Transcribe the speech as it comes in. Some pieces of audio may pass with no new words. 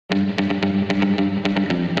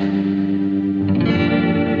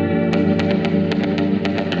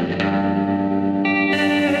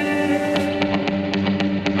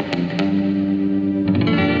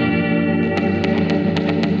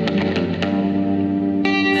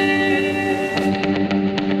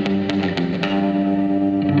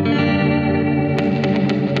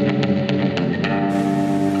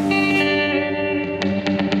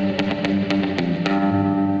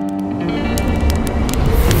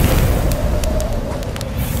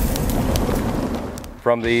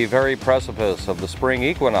from the very precipice of the spring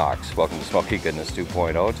equinox. Welcome to Smoky Goodness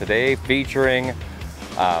 2.0. Today featuring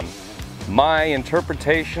my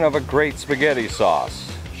interpretation of a great spaghetti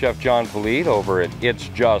sauce. Chef John Politte over at It's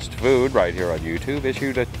Just Food right here on YouTube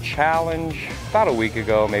issued a challenge about a week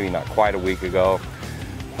ago, maybe not quite a week ago.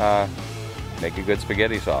 Make a good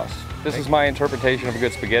spaghetti sauce. This is my interpretation of a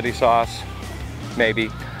good spaghetti sauce, maybe.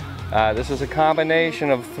 This is a combination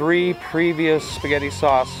of 3 previous spaghetti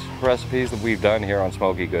sauce recipes that we've done here on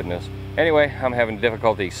Smoky Goodness. Anyway, I'm having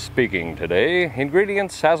difficulty speaking today.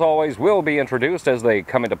 Ingredients, as always, will be introduced as they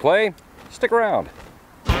come into play. Stick around.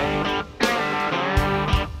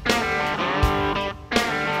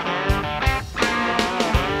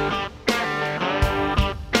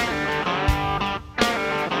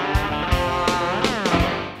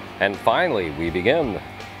 And finally, we begin.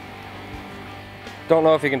 Don't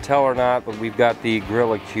know if you can tell or not, but we've got the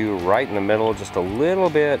Gorilla Q right in the middle, just a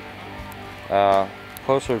little bit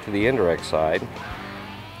closer to the indirect side.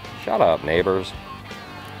 Shut up, neighbors.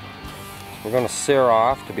 We're going to sear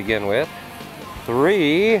off to begin with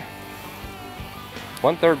 3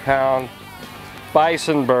 1/3 pound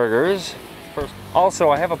bison burgers. First, also,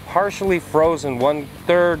 I have a partially frozen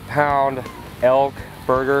 1/3 pound elk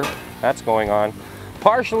burger. That's going on.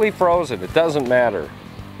 Partially frozen, it doesn't matter.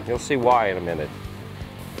 You'll see why in a minute.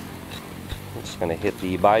 I'm just going to hit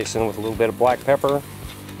the bison with a little bit of black pepper.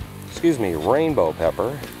 Excuse me, rainbow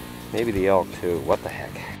pepper. Maybe the elk too, what the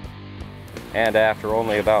heck. And after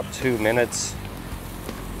only about 2 minutes,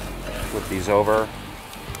 flip these over.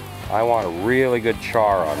 I want a really good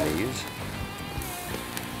char on these.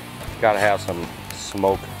 Got to have some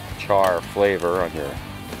smoke char flavor on your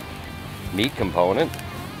meat component,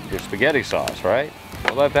 your spaghetti sauce, right?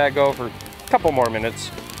 We'll let that go for a couple more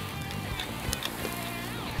minutes.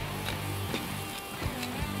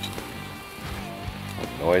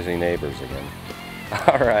 Noisy neighbors again.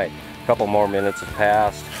 All right, a couple more minutes have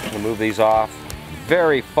passed. I'm gonna move these off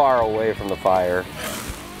very far away from the fire,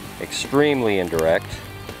 extremely indirect.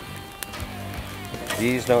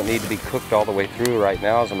 These don't need to be cooked all the way through right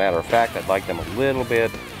now. As a matter of fact, I'd like them a little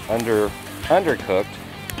bit undercooked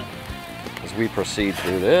as we proceed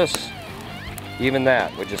through this. Even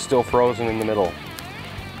that, which is still frozen in the middle,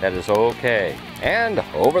 that is okay. And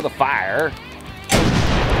over the fire,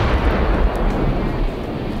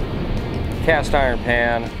 cast iron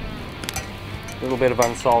pan, a little bit of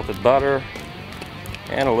unsalted butter,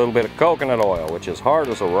 and a little bit of coconut oil, which is hard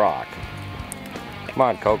as a rock. Come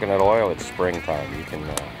on, coconut oil, it's springtime. You can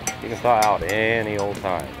thaw out any old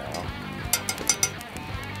time now.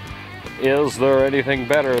 Is there anything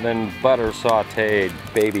better than butter sauteed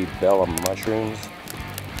baby bella mushrooms?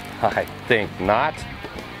 I think not.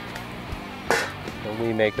 And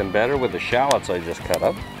we make them better with the shallots I just cut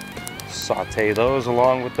up. Saute those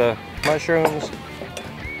along with the mushrooms.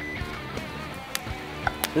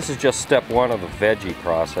 This is just step 1 of the veggie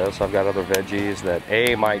process. I've got other veggies that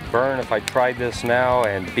A, might burn if I tried this now,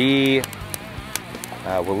 and B,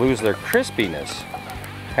 will lose their crispiness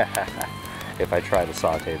if I try to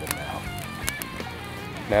saute them now.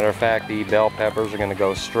 Matter of fact, the bell peppers are going to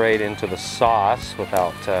go straight into the sauce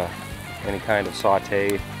without any kind of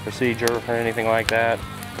saute procedure or anything like that.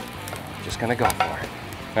 Just going to go for it.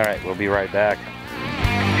 All right, we'll be right back.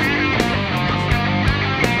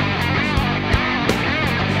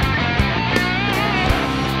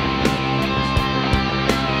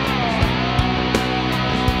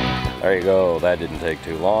 There you go. That didn't take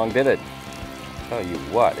too long, did it? Tell you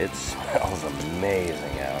what, it smells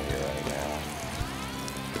amazing out here right now.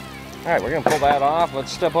 All right, we're gonna pull that off.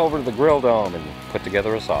 Let's step over to the Grilldome and put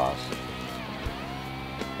together a sauce.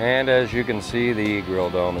 And as you can see, the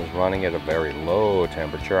Grilldome is running at a very low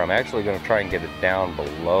temperature. I'm actually gonna try and get it down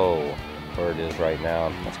below where it is right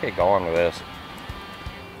now. Let's get going with this.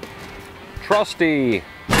 Trusty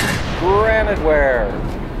graniteware.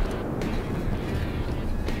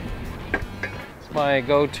 It's my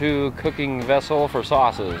go-to cooking vessel for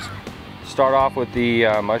sauces. Start off with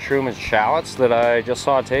the mushroom and shallots that I just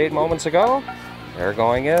sauteed moments ago. They're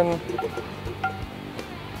going in.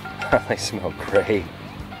 They smell great.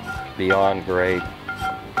 Beyond great.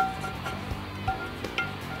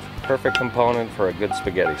 Perfect component for a good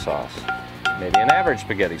spaghetti sauce. Maybe an average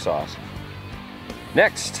spaghetti sauce.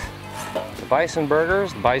 Next, the bison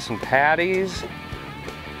burgers, the bison patties.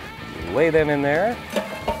 Lay them in there.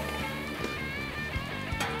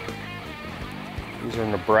 These are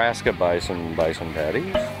Nebraska bison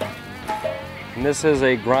patties. And this is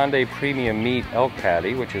a grande premium meat elk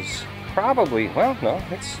patty, which is probably, well, no,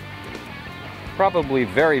 it's probably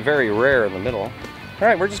very, very rare in the middle. All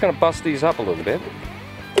right, we're just gonna bust these up a little bit.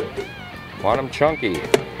 Want them chunky.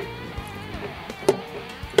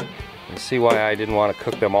 see why I didn't want to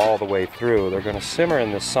cook them all the way through. They're going to simmer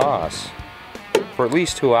in this sauce for at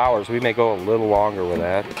least 2 hours. We may go a little longer with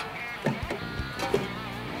that.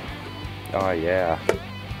 Oh yeah.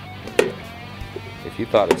 If you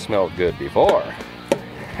thought it smelled good before.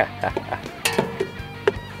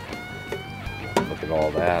 Look at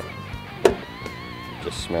all that. It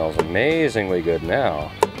just smells amazingly good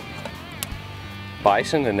now.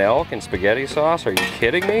 Bison and elk and spaghetti sauce? Are you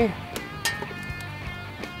kidding me?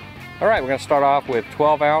 Alright, we're going to start off with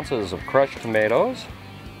 12 ounces of crushed tomatoes,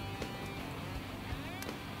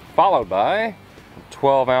 followed by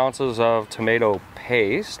 12 ounces of tomato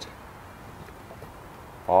paste.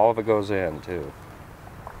 All of it goes in too.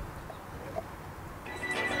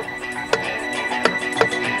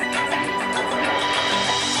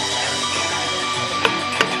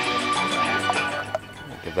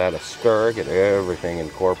 Give that a stir, get everything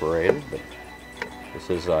incorporated, but this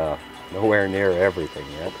is nowhere near everything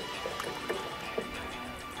yet.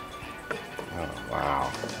 Oh,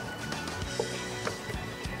 wow.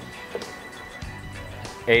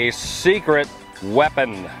 A secret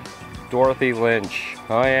weapon. Dorothy Lynch.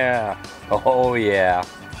 Oh yeah. Oh yeah.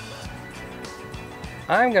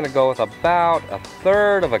 I'm going to go with about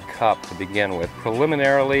 1/3 of a cup to begin with.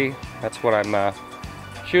 Preliminarily, that's what I'm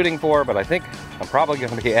shooting for, but I think I'm probably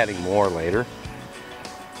going to be adding more later.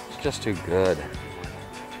 It's just too good.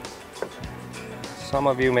 Some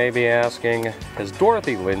of you may be asking, is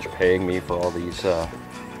Dorothy Lynch paying me for all these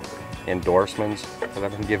endorsements that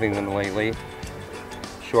I've been giving them lately?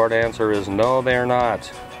 Short answer is no, they're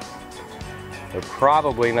not. They're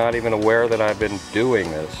probably not even aware that I've been doing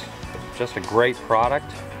this. It's just a great product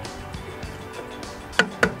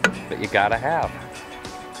that you gotta have.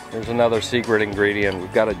 Here's another secret ingredient.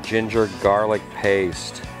 We've got a ginger garlic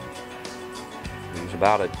paste. Use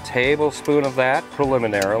about a tablespoon of that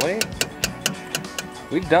preliminarily.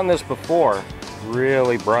 We've done this before.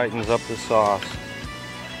 Really brightens up the sauce.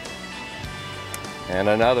 And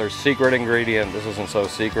another secret ingredient. This isn't so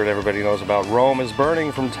secret, everybody knows about. Rome is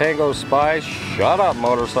burning from Tango Spice. Shut up,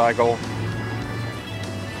 motorcycle.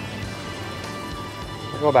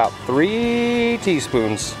 We'll go about 3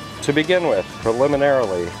 teaspoons to begin with,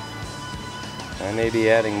 preliminarily. I may be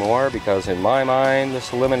adding more because in my mind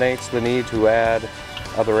this eliminates the need to add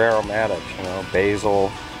other aromatics, you know,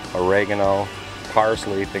 basil, oregano,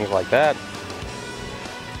 parsley, things like that,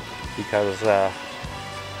 because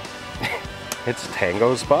it's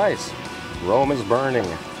Tango Spice. Rome is burning.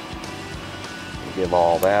 Give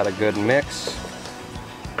all that a good mix.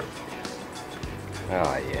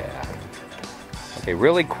 Oh yeah. Okay,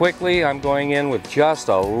 really quickly I'm going in with just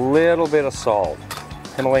a little bit of salt.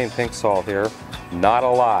 Himalayan pink salt here. Not a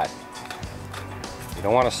lot. You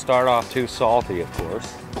don't want to start off too salty, of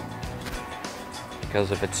course,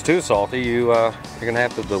 because if it's too salty, you're going to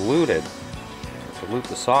have to dilute it. Dilute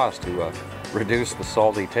the sauce to reduce the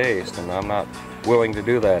salty taste, and I'm not willing to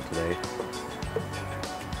do that today.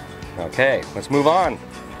 Okay, let's move on.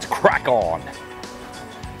 Let's crack on.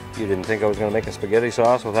 You didn't think I was going to make a spaghetti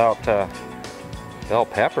sauce without bell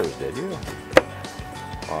peppers, did you?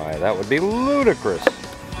 Why, that would be ludicrous.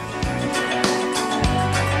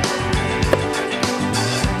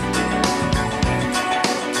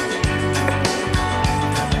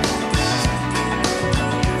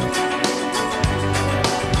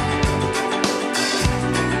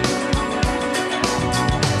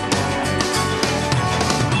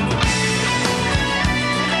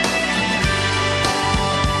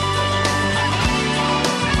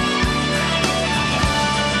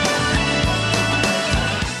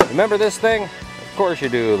 Remember this thing? Of course you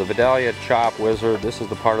do. The Vidalia Chop Wizard. This is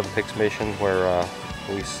the part of the Pix mission where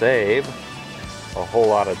we save a whole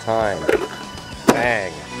lot of time.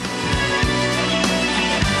 Bang!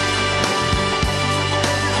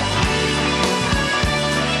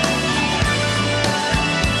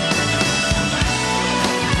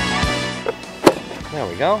 There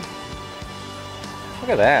we go. Look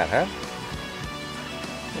at that, huh?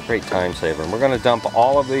 A great time saver. And we're going to dump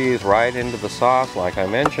all of these right into the sauce. Like I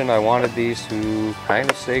mentioned, I wanted these to kind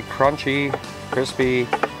of stay crunchy, crispy.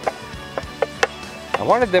 I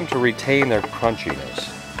wanted them to retain their crunchiness,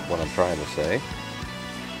 what I'm trying to say.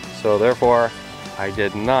 So therefore, I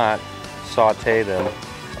did not saute them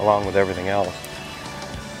along with everything else.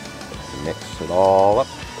 Mix it all up.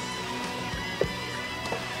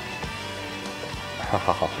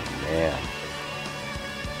 Oh man.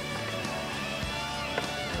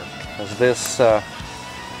 As this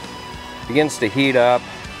begins to heat up,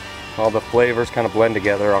 all the flavors kind of blend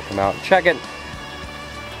together, I'll come out and check it.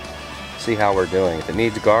 See how we're doing. If it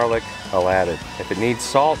needs garlic, I'll add it. If it needs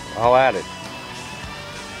salt, I'll add it.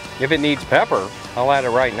 If it needs pepper, I'll add it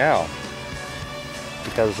right now.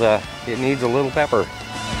 because it needs a little pepper.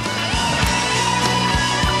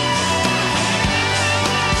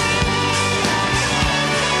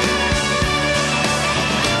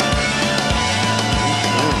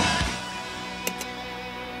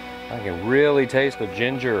 I can really taste the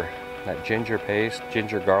ginger, that ginger paste,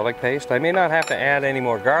 ginger garlic paste. I may not have to add any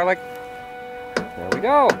more garlic. There we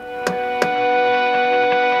go.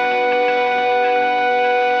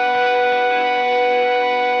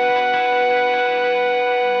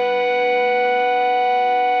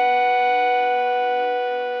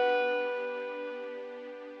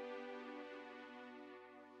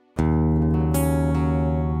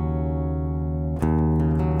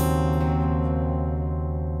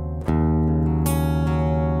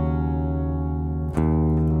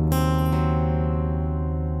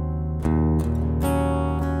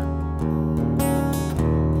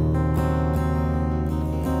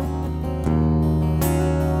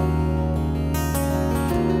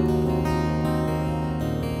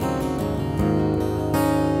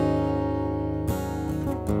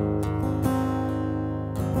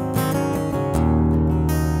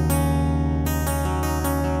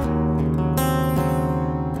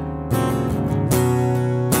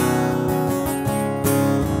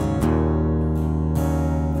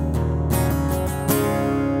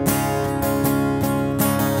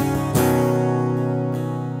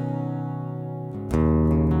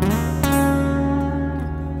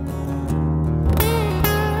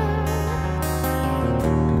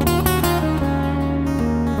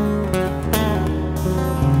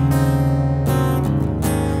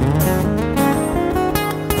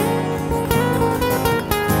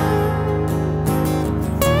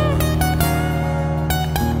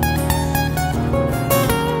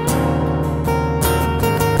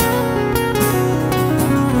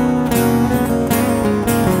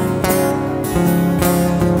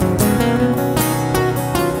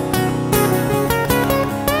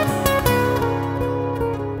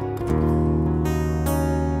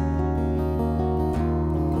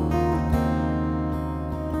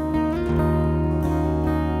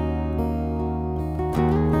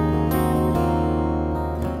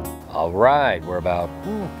 All right, we're about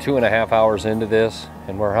 2.5 hours into this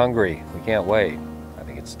and we're hungry. We can't wait. I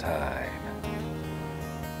think it's time.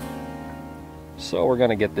 So we're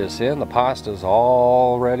gonna get this in. The pasta's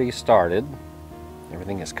already started.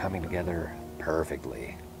 Everything is coming together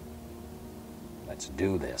perfectly. Let's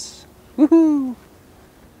do this. Woohoo!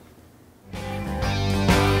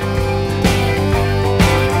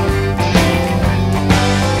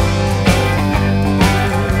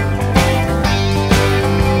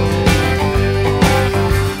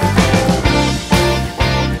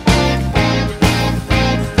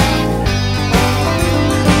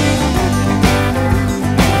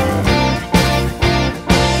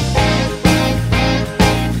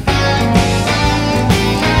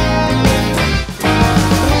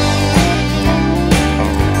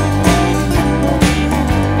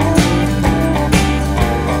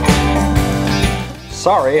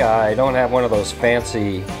 Sorry, I don't have one of those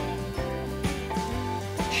fancy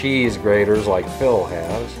cheese graters like Phil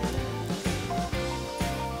has.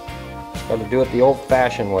 Got to do it the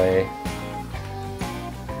old-fashioned way.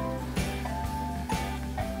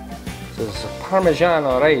 This is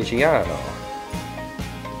Parmigiano Reggiano.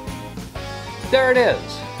 There it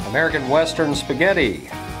is, American Western spaghetti.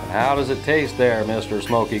 And how does it taste there, Mr.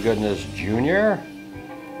 Smoky Goodness Jr.?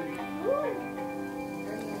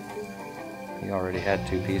 You already had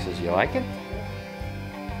 2 pieces. You like it?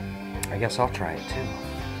 I guess I'll try it too.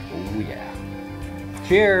 Oh yeah.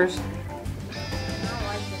 Cheers! I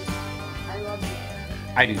like it. I love it.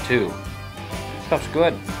 I do too. Stuff's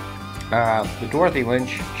good. The Dorothy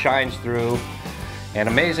Lynch shines through, and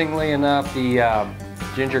amazingly enough, the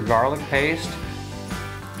ginger garlic paste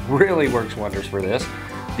really works wonders for this.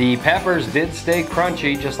 The peppers did stay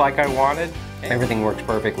crunchy just like I wanted. Everything works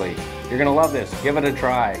perfectly. You're gonna love this. Give it a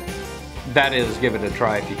try. That is, give it a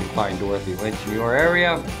try if you can find Dorothy Lynch in your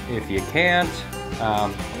area. If you can't,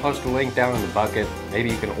 I'll post a link down in the bucket. Maybe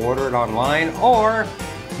you can order it online, or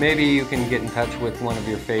maybe you can get in touch with one of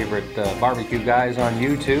your favorite barbecue guys on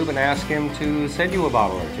YouTube and ask him to send you a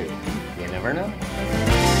bottle or two. You never know.